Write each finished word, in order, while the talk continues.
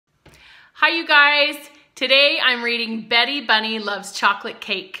Hi you guys, today I'm reading Betty Bunny Loves Chocolate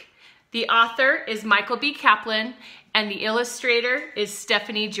Cake. The author is Michael B. Kaplan and the illustrator is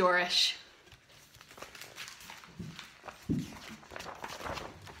Stephanie Jorish.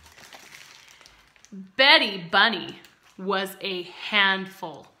 Betty Bunny was a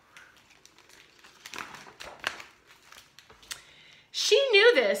handful. She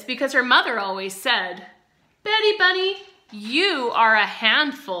knew this because her mother always said, "Betty Bunny, you are a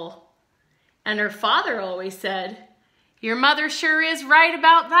handful." And her father always said, "Your mother sure is right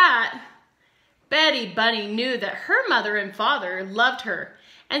about that." Betty Bunny knew that her mother and father loved her,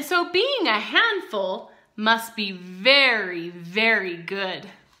 and so being a handful must be very, very good.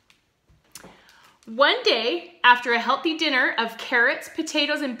 One day, after a healthy dinner of carrots,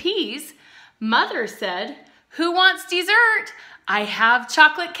 potatoes, and peas, Mother said, "Who wants dessert? I have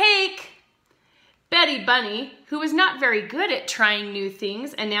chocolate cake." Betty Bunny, who was not very good at trying new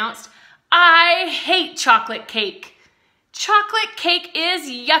things, announced, "I hate chocolate cake. Chocolate cake is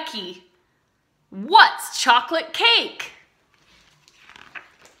yucky. What's chocolate cake?"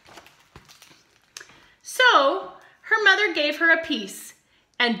 So her mother gave her a piece,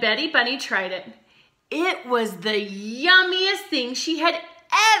 and Betty Bunny tried it. It was the yummiest thing she had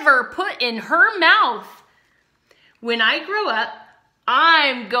ever put in her mouth. "When I grow up,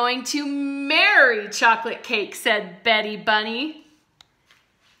 I'm going to marry chocolate cake," said Betty Bunny.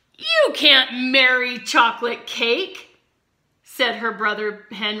 "You can't marry chocolate cake," said her brother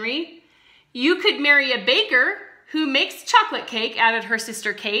Henry. "You could marry a baker who makes chocolate cake," added her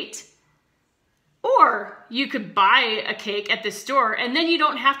sister Kate. "Or you could buy a cake at the store and then you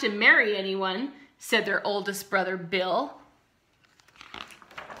don't have to marry anyone," said their oldest brother Bill.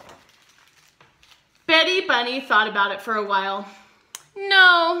 Betty Bunny thought about it for a while.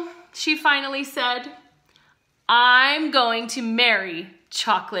 "No," she finally said, "I'm going to marry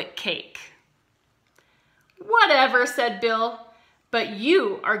chocolate cake." "Whatever," said Bill, "but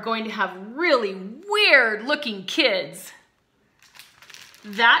you are going to have really weird looking kids."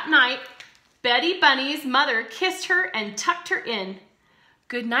 That night, Betty Bunny's mother kissed her and tucked her in.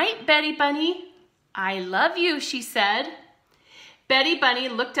 "Good night, Betty Bunny. I love you," she said. Betty Bunny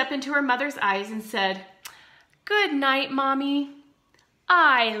looked up into her mother's eyes and said, "Good night, Mommy.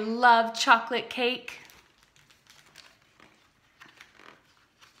 I love chocolate cake."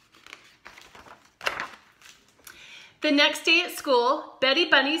 The next day at school, Betty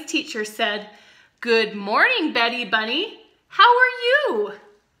Bunny's teacher said, "Good morning, Betty Bunny. How are you?"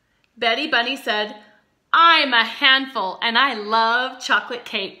 Betty Bunny said, "I'm a handful and I love chocolate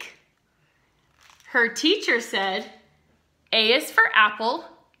cake." Her teacher said, "A is for apple,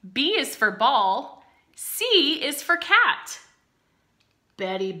 B is for ball, C is for cat."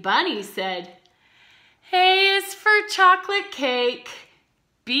 Betty Bunny said, "A is for chocolate cake,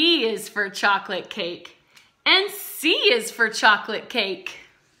 B is for chocolate cake, and C is for chocolate cake."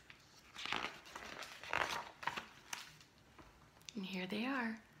 And here they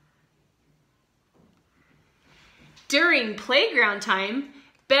are. During playground time,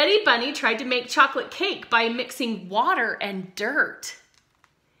 Betty Bunny tried to make chocolate cake by mixing water and dirt.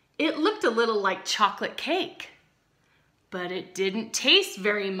 It looked a little like chocolate cake, but it didn't taste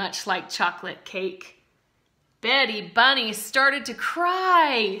very much like chocolate cake. Betty Bunny started to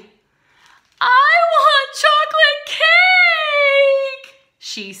cry. "I want chocolate cake,"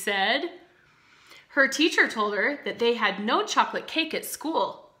 she said. Her teacher told her that they had no chocolate cake at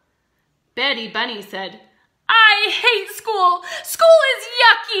school. Betty Bunny said, "I hate school. School is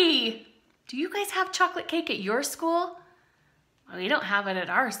yucky." Do you guys have chocolate cake at your school? Well, we don't have it at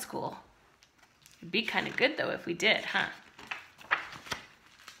our school. It'd be kind of good though if we did, huh?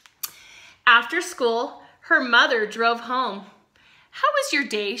 After school, her mother drove home. "How was your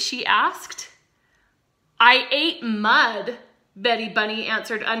day?" she asked. "I ate mud," Betty Bunny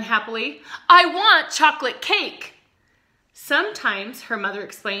answered unhappily. "I want chocolate cake." "Sometimes," her mother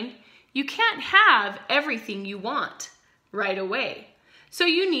explained, "you can't have everything you want right away. So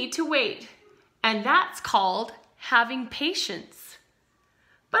you need to wait. And that's called having patience."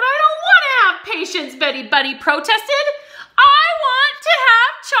 "But I don't want to have patience," Betty Bunny protested. "I want to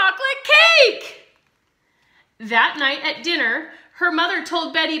have chocolate cake." That night at dinner, her mother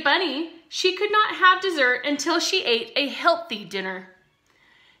told Betty Bunny she could not have dessert until she ate a healthy dinner.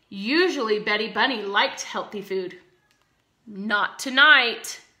 Usually Betty Bunny liked healthy food. Not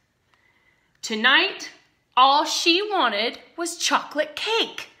tonight. Tonight, all she wanted was chocolate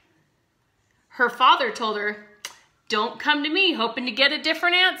cake. Her father told her, "Don't come to me hoping to get a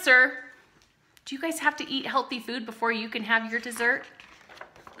different answer." Do you guys have to eat healthy food before you can have your dessert?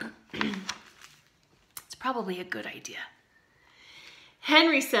 It's probably a good idea.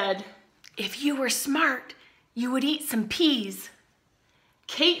 Henry said, If you were smart, you would eat some peas.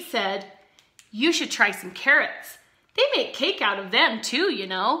 Kate said, you should try some carrots. They make cake out of them too, you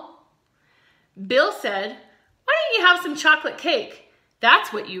know. Bill said, why don't you have some chocolate cake?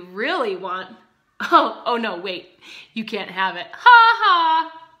 That's what you really want. Oh no, wait, you can't have it. Ha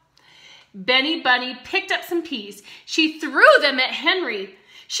ha. Benny Bunny picked up some peas. She threw them at Henry.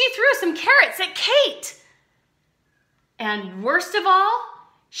 She threw some carrots at Kate. And worst of all,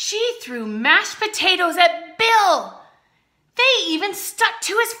 she threw mashed potatoes at Bill. They even stuck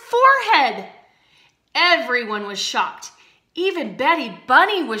to his forehead. Everyone was shocked. Even Betty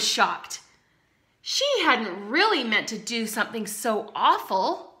Bunny was shocked. She hadn't really meant to do something so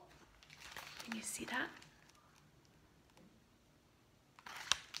awful. Can you see that?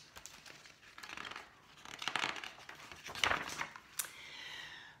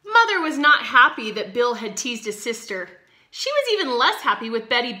 Mother was not happy that Bill had teased his sister. She was even less happy with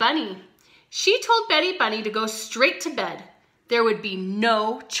Betty Bunny. She told Betty Bunny to go straight to bed. There would be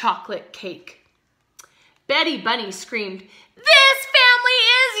no chocolate cake. Betty Bunny screamed, "This family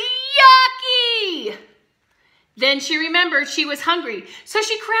is yucky!" Then she remembered she was hungry, so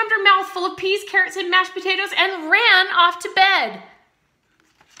she crammed her mouth full of peas, carrots, and mashed potatoes and ran off to bed.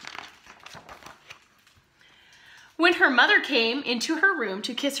 When her mother came into her room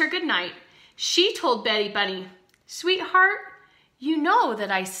to kiss her goodnight, she told Betty Bunny, "Sweetheart, you know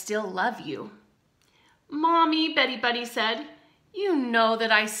that I still love you." "Mommy," Betty Bunny said, "you know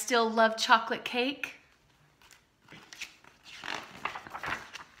that I still love chocolate cake."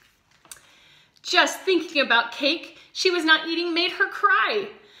 Just thinking about cake she was not eating made her cry.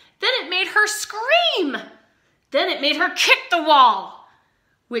 Then it made her scream. Then it made her kick the wall,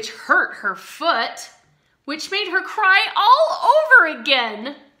 which hurt her foot, which made her cry all over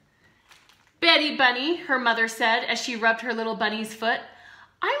again. "Betty Bunny," her mother said as she rubbed her little bunny's foot,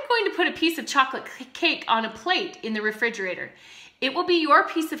 "I'm going to put a piece of chocolate cake on a plate in the refrigerator. It will be your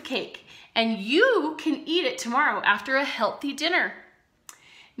piece of cake, and you can eat it tomorrow after a healthy dinner.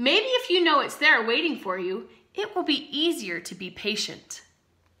 Maybe if you know it's there waiting for you, it will be easier to be patient."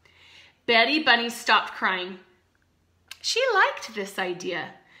 Betty Bunny stopped crying. She liked this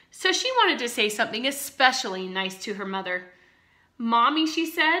idea, so she wanted to say something especially nice to her mother. "Mommy," she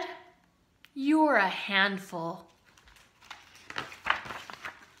said, "you're a handful."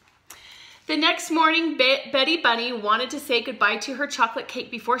 The next morning, Betty Bunny wanted to say goodbye to her chocolate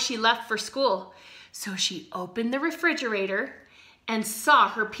cake before she left for school. So she opened the refrigerator and saw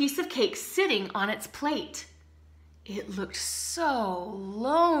her piece of cake sitting on its plate. It looked so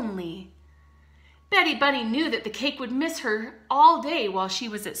lonely. Betty Bunny knew that the cake would miss her all day while she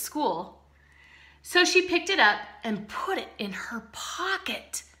was at school. So she picked it up and put it in her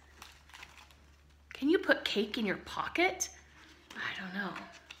pocket. Can you put cake in your pocket? I don't know.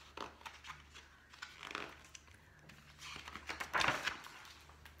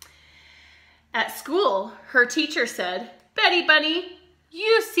 At school, her teacher said, "Betty Bunny,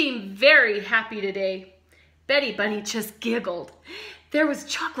 you seem very happy today." Betty Bunny just giggled. There was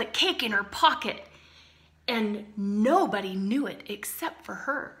chocolate cake in her pocket, and nobody knew it except for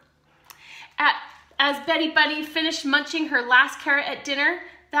her. As Betty Bunny finished munching her last carrot at dinner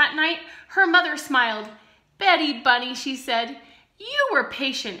that night, her mother smiled. "Betty Bunny," she said, "you were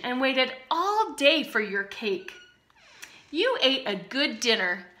patient and waited all day for your cake. You ate a good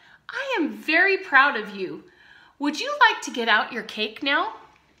dinner. I am very proud of you. Would you like to get out your cake now?"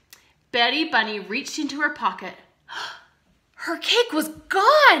 Betty Bunny reached into her pocket. Her cake was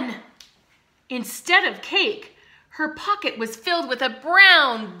gone! Instead of cake, her pocket was filled with a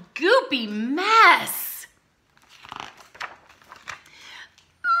brown, goopy mess.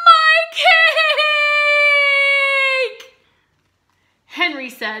 "My cake!" Henry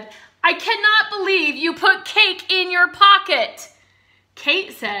said, "I cannot believe you put cake in your pocket."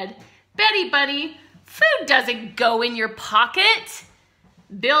 Kate said, "Betty Bunny, food doesn't go in your pocket."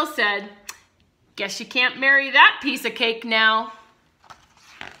 Bill said, "Guess you can't marry that piece of cake now."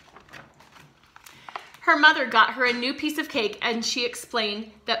 Her mother got her a new piece of cake, and she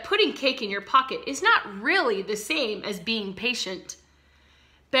explained that putting cake in your pocket is not really the same as being patient.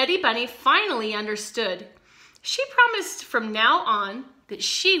 Betty Bunny finally understood. She promised from now on that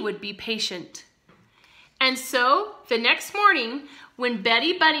she would be patient. And so, the next morning, when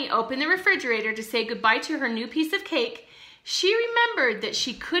Betty Bunny opened the refrigerator to say goodbye to her new piece of cake, she remembered that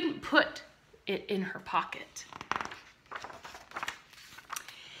she couldn't put it in her pocket.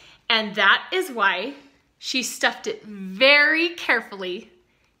 And that is why she stuffed it very carefully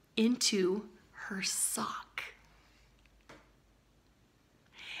into her sock.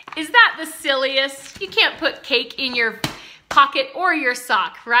 Is that the silliest? You can't put cake in your pocket or your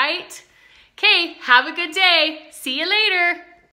sock, right? Okay, have a good day. See you later.